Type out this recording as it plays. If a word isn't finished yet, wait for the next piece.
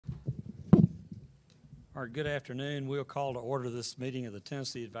All right, good afternoon. We'll call to order this meeting of the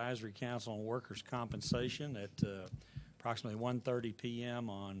Tennessee Advisory Council on Workers' Compensation at approximately 1:30 p.m.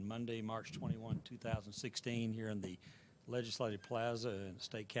 on Monday, March 21, 2016, here in the Legislative Plaza in the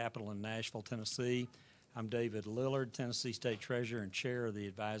state capitol in Nashville, Tennessee. I'm David Lillard, Tennessee State Treasurer and Chair of the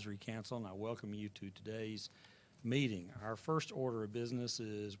Advisory Council, and I welcome you to today's meeting. Our first order of business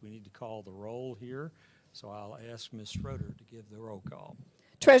is we need to call the roll here, so I'll ask Ms. Schroeder to give the roll call.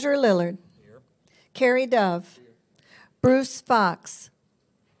 Treasurer Lillard. Here. Carrie Dove. Here. Bruce Fox.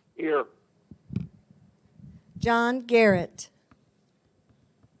 Here. John Garrett.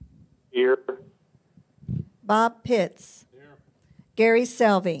 Here. Bob Pitts. Here. Gary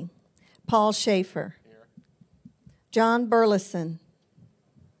Selvey. Paul Schaefer. Here. John Burleson.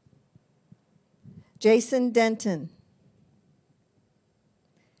 Jason Denton.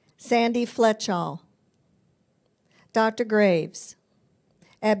 Sandy Fletchall. Dr. Graves.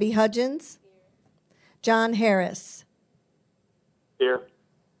 Abby Hudgens. John Harris. Here.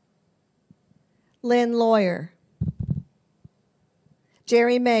 Lynn Lawyer.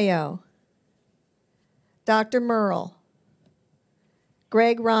 Jerry Mayo. Dr. Merle.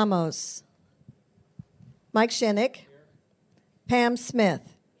 Greg Ramos. Mike Shinnick. Pam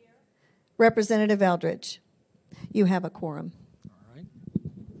Smith. Representative Eldridge. You have a quorum. All right.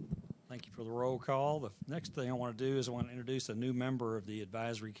 Thank you for the roll call. The next thing I want to do is I want to introduce a new member of the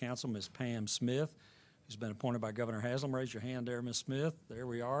Advisory Council, Ms. Pam Smith, who's been appointed by Governor Haslam. Raise your hand there, Ms. Smith. There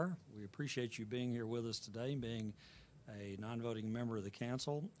we are. We appreciate you being here with us today, being a non-voting member of the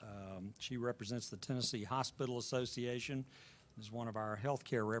council. She represents the Tennessee Hospital Association, is one of our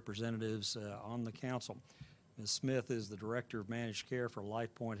healthcare representatives on the council. Ms. Smith is the Director of Managed Care for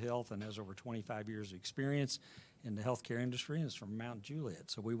LifePoint Health and has over 25 years of experience in the healthcare industry and is from Mount Juliet.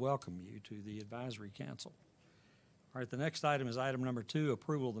 So we welcome you to the Advisory Council. All right, the next item is item number 2,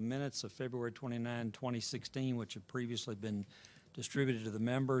 approval of the minutes of February 29, 2016, which have previously been distributed to the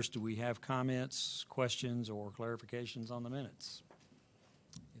members. Do we have comments, questions, or clarifications on the minutes?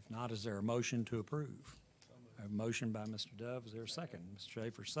 If not, is there a motion to approve? I have a motion by Mr. Dove. Is there a second? Mr.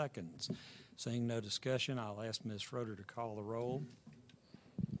 Schaefer seconds. Seeing no discussion, I'll ask Ms. Schroeder to call the roll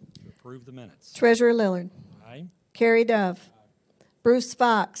to approve the minutes. Treasurer Lillard. Aye. Carrie Dove. Aye. Bruce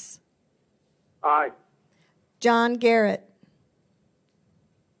Fox. Aye. John Garrett.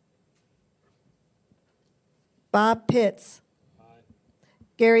 Bob Pitts. Aye.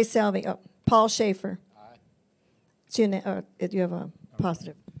 Gary Selvey. Oh, Paul Schaefer. Aye. You have a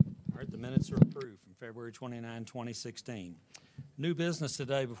positive. All right, the minutes are approved from February 29, 2016. New business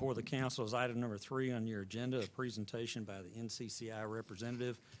today before the council is item number 3 on your agenda, a presentation by the NCCI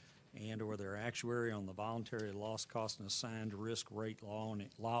representative and or their actuary on the voluntary loss cost and assigned risk rate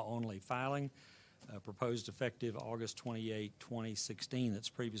law-only filing, proposed effective August 28, 2016, that's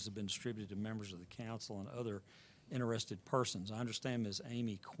previously been distributed to members of the council and other interested persons. I understand Ms.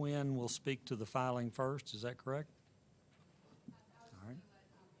 Amy Quinn will speak to the filing first. Is that correct? All right.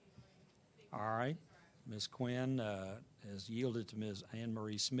 All right. Ms. Quinn has yielded to Ms. Anne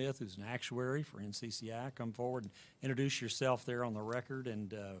Marie Smith, who's an actuary for NCCI. Come forward and introduce yourself there on the record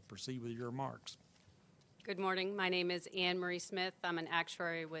and proceed with your remarks. Good morning. My name is Anne Marie Smith. I'm an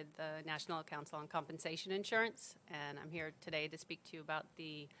actuary with the National Council on Compensation Insurance, and I'm here today to speak to you about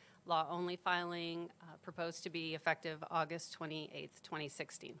the law-only filing proposed to be effective August 28,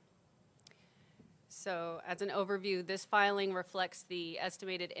 2016. So as an overview, this filing reflects the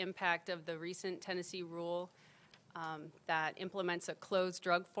estimated impact of the recent Tennessee rule that implements a closed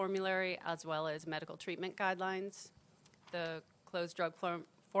drug formulary as well as medical treatment guidelines. The closed drug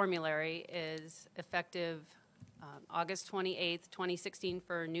formulary is effective August 28, 2016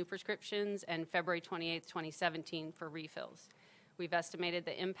 for new prescriptions and February 28, 2017 for refills. We've estimated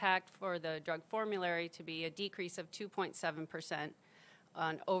the impact for the drug formulary to be a decrease of 2.7%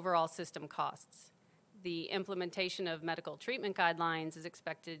 on overall system costs. The implementation of medical treatment guidelines is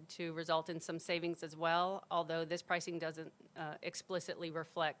expected to result in some savings as well, although this pricing doesn't explicitly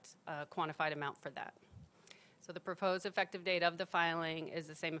reflect a quantified amount for that. So the proposed effective date of the filing is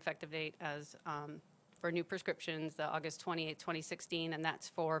the same effective date as for new prescriptions, the August 28, 2016, and that's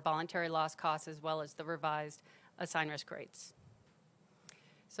for voluntary loss costs as well as the revised assigned risk rates.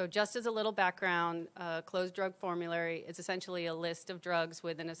 So just as a little background, closed drug formulary is essentially a list of drugs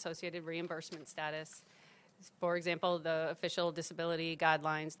with an associated reimbursement status. For example, the official disability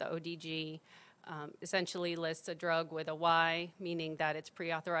guidelines, the ODG, essentially lists a drug with a Y, meaning that it's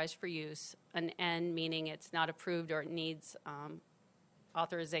pre-authorized for use, an N, meaning it's not approved or it needs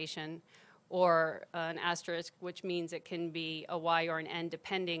authorization, or an asterisk, which means it can be a Y or an N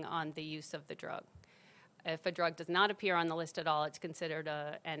depending on the use of the drug. If a drug does not appear on the list at all, it's considered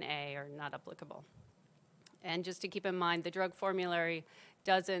a NA or not applicable. And just to keep in mind, the drug formulary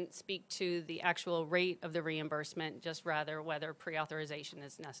doesn't speak to the actual rate of the reimbursement, just rather whether pre-authorization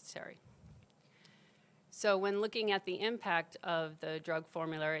is necessary. So when looking at the impact of the drug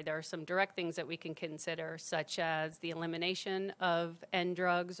formulary, there are some direct things that we can consider, such as the elimination of N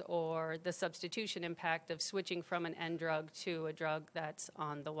drugs or the substitution impact of switching from an N drug to a drug that's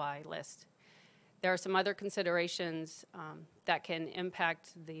on the Y list. There are some other considerations that can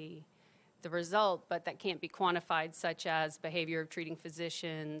impact the result, but that can't be quantified, such as behavior of treating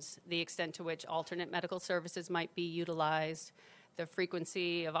physicians, the extent to which alternate medical services might be utilized, the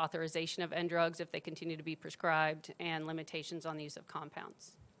frequency of authorization of N drugs if they continue to be prescribed, and limitations on the use of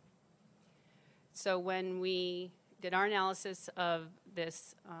compounds. So when we did our analysis of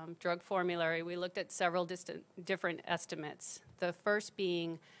this drug formulary, we looked at several different estimates. The first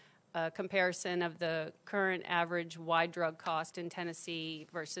being a comparison of the current average Y drug cost in Tennessee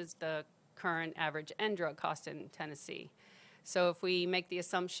versus the current average N drug cost in Tennessee. So if we make the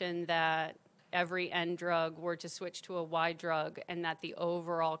assumption that every N drug were to switch to a Y drug and that the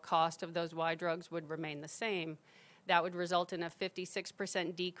overall cost of those Y drugs would remain the same, that would result in a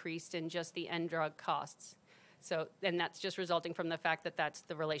 56% decrease in just the N drug costs. So, and that's just resulting from the fact that that's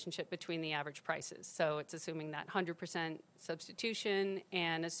the relationship between the average prices. So it's assuming that 100% substitution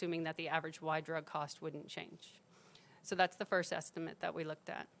and assuming that the average Y drug cost wouldn't change. So that's the first estimate that we looked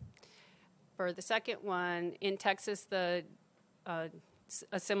at. For the second one, in Texas, a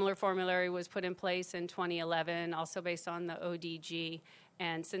similar formulary was put in place in 2011, also based on the ODG.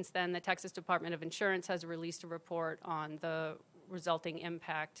 And since then, the Texas Department of Insurance has released a report on the resulting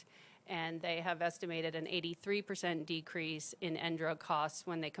impact. And they have estimated an 83% decrease in N drug costs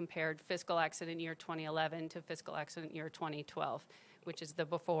when they compared fiscal accident year 2011 to fiscal accident year 2012, which is the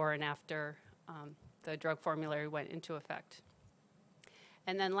before and after the drug formulary went into effect.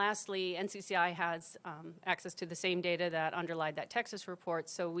 And then lastly, NCCI has access to the same data that underlied that Texas report,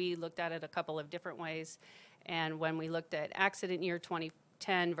 so we looked at it a couple of different ways. And when we looked at accident year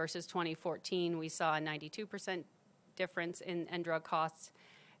 2010 versus 2014, we saw a 92% difference in N drug costs.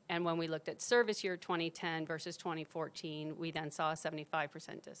 And when we looked at service year 2010 versus 2014, we then saw a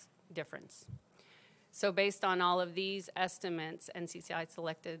 75% difference. So based on all of these estimates, NCCI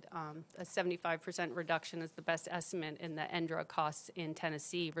selected a 75% reduction as the best estimate in the N drug costs in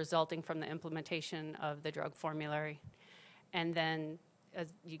Tennessee, resulting from the implementation of the drug formulary. And then,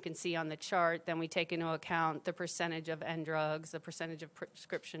 as you can see on the chart, then we take into account the percentage of N drugs, the percentage of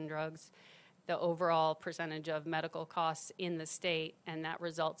prescription drugs, the overall percentage of medical costs in the state, and that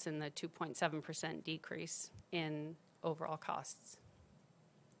results in the 2.7% decrease in overall costs.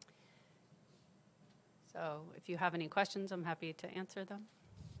 So if you have any questions, I'm happy to answer them.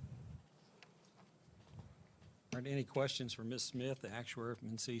 Are there any questions for Ms. Smith, the actuary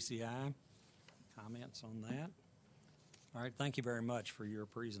from NCCI? Comments on that? All right, thank you very much for your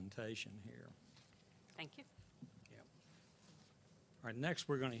presentation here. Thank you. Yep. All right, next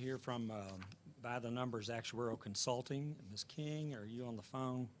we're going to hear from By the Numbers Actuarial Consulting. Ms. King, are you on the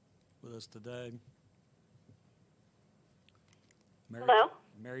phone with us today? Hello?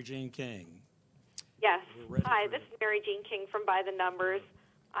 Mary Jean King. Yes. Hi, this is Mary Jean King from By the Numbers.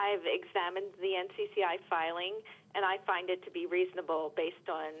 I've examined the NCCI filing, and I find it to be reasonable based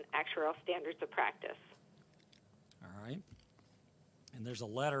on actuarial standards of practice. All right. And there's a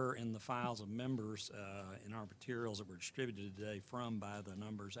letter in the files of members in our materials that were distributed today from By the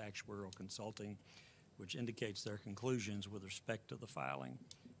Numbers Actuarial Consulting, which indicates their conclusions with respect to the filing,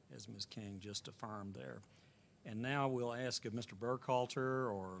 as Ms. King just affirmed there. And now we'll ask if Mr.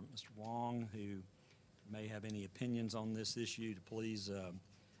 Burkhalter or Mr. Wong, who may have any opinions on this issue, to please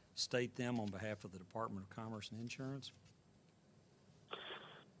state them on behalf of the Department of Commerce and Insurance.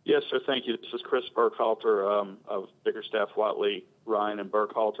 Yes, sir. Thank you. This is Chris Burkhalter of Bickerstaff, Watley, Ryan, and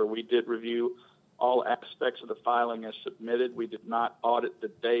Burkhalter. We did review all aspects of the filing as submitted. We did not audit the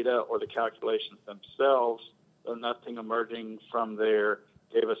data or the calculations themselves, so nothing emerging from there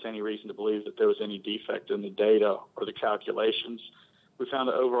gave us any reason to believe that there was any defect in the data or the calculations. We found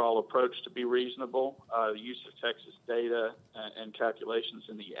the overall approach to be reasonable. The use of Texas data and calculations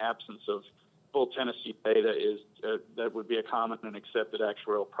in the absence of full Tennessee data is that would be a common and accepted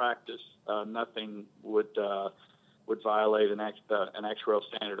actuarial practice. Nothing would violate an actuarial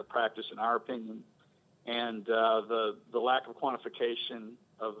standard of practice, in our opinion. And the lack of quantification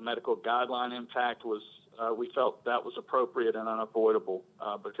of medical guideline impact was, we felt that was appropriate and unavoidable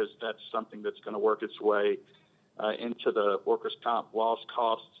because that's something that's going to work its way into the workers' comp loss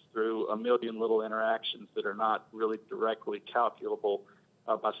costs through a million little interactions that are not really directly calculable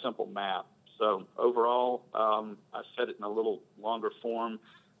by simple math. So overall, I said it in a little longer form.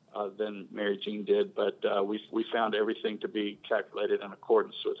 than Mary Jean did, but we found everything to be calculated in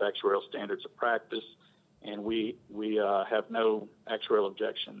accordance with actuarial standards of practice, and we have no actuarial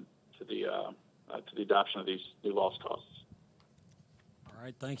objection to the adoption of these new loss costs. All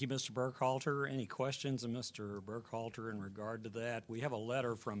right, thank you, Mr. Burkhalter. Any questions of Mr. Burkhalter in regard to that? We have a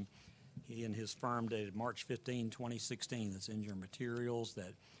letter from he and his firm dated March 15, 2016 that's in your materials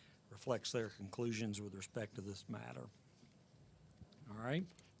that reflects their conclusions with respect to this matter. All right,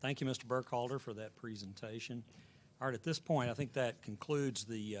 thank you, Mr. Burkhalter, for that presentation. All right, at this point, I think that concludes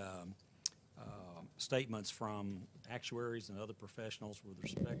the statements from actuaries and other professionals with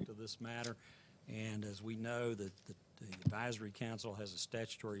respect to this matter. And as we know, that the Advisory Council has a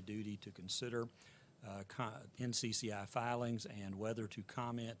statutory duty to consider NCCI filings and whether to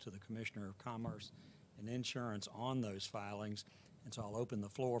comment to the Commissioner of Commerce and Insurance on those filings. And so I'll open the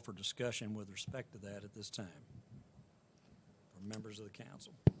floor for discussion with respect to that at this time for members of the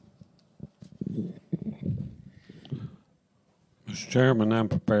council. Mr. Chairman, I'm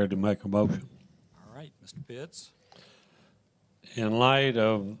prepared to make a motion. All right, Mr. Pitts. In light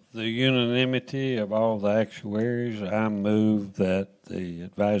of the unanimity of all the actuaries, I move that the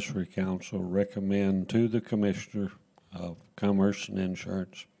Advisory Council recommend to the Commissioner of Commerce and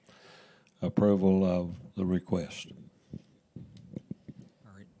Insurance approval of the request.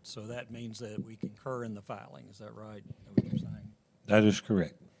 All right, so that means that we concur in the filing. Is that right? Is that what you're saying? That is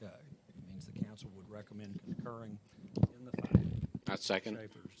correct. It means the council would recommend concurring in the filing. I second.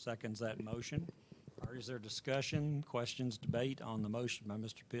 Schaefer seconds that motion. All right, is there discussion, questions, debate on the motion by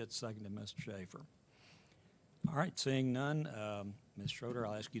Mr. Pitts, seconded by Mr. Schaefer? All right, seeing none, Ms. Schroeder,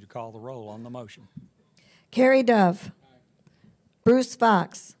 I'll ask you to call the roll on the motion. Carrie Dove. Bruce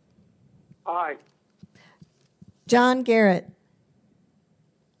Fox. Aye. John Garrett.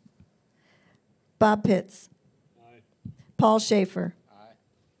 Bob Pitts. Paul Schaefer.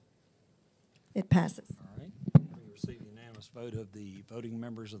 It passes. All right, we received the unanimous vote of the voting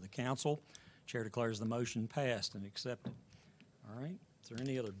members of the council. Chair declares the motion passed and accepted. All right, is there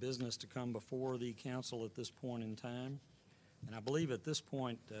any other business to come before the council at this point in time? And I believe at this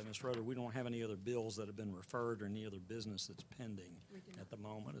point, Ms. Roeder, we don't have any other bills that have been referred or any other business that's pending at the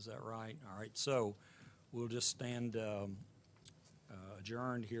moment. Is that right? All right, so we'll just stand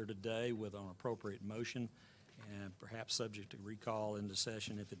adjourned here today with an appropriate motion and perhaps subject to recall into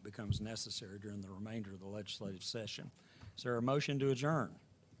session if it becomes necessary during the remainder of the legislative session. Is there a motion to adjourn?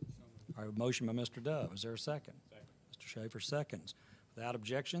 All right, a motion by Mr. Dove. Is there a second? Second. Mr. Schaefer seconds. Without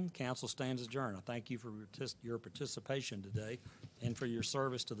objection, council stands adjourned. I thank you for your participation today and for your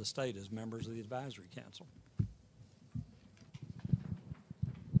service to the state as members of the Advisory Council.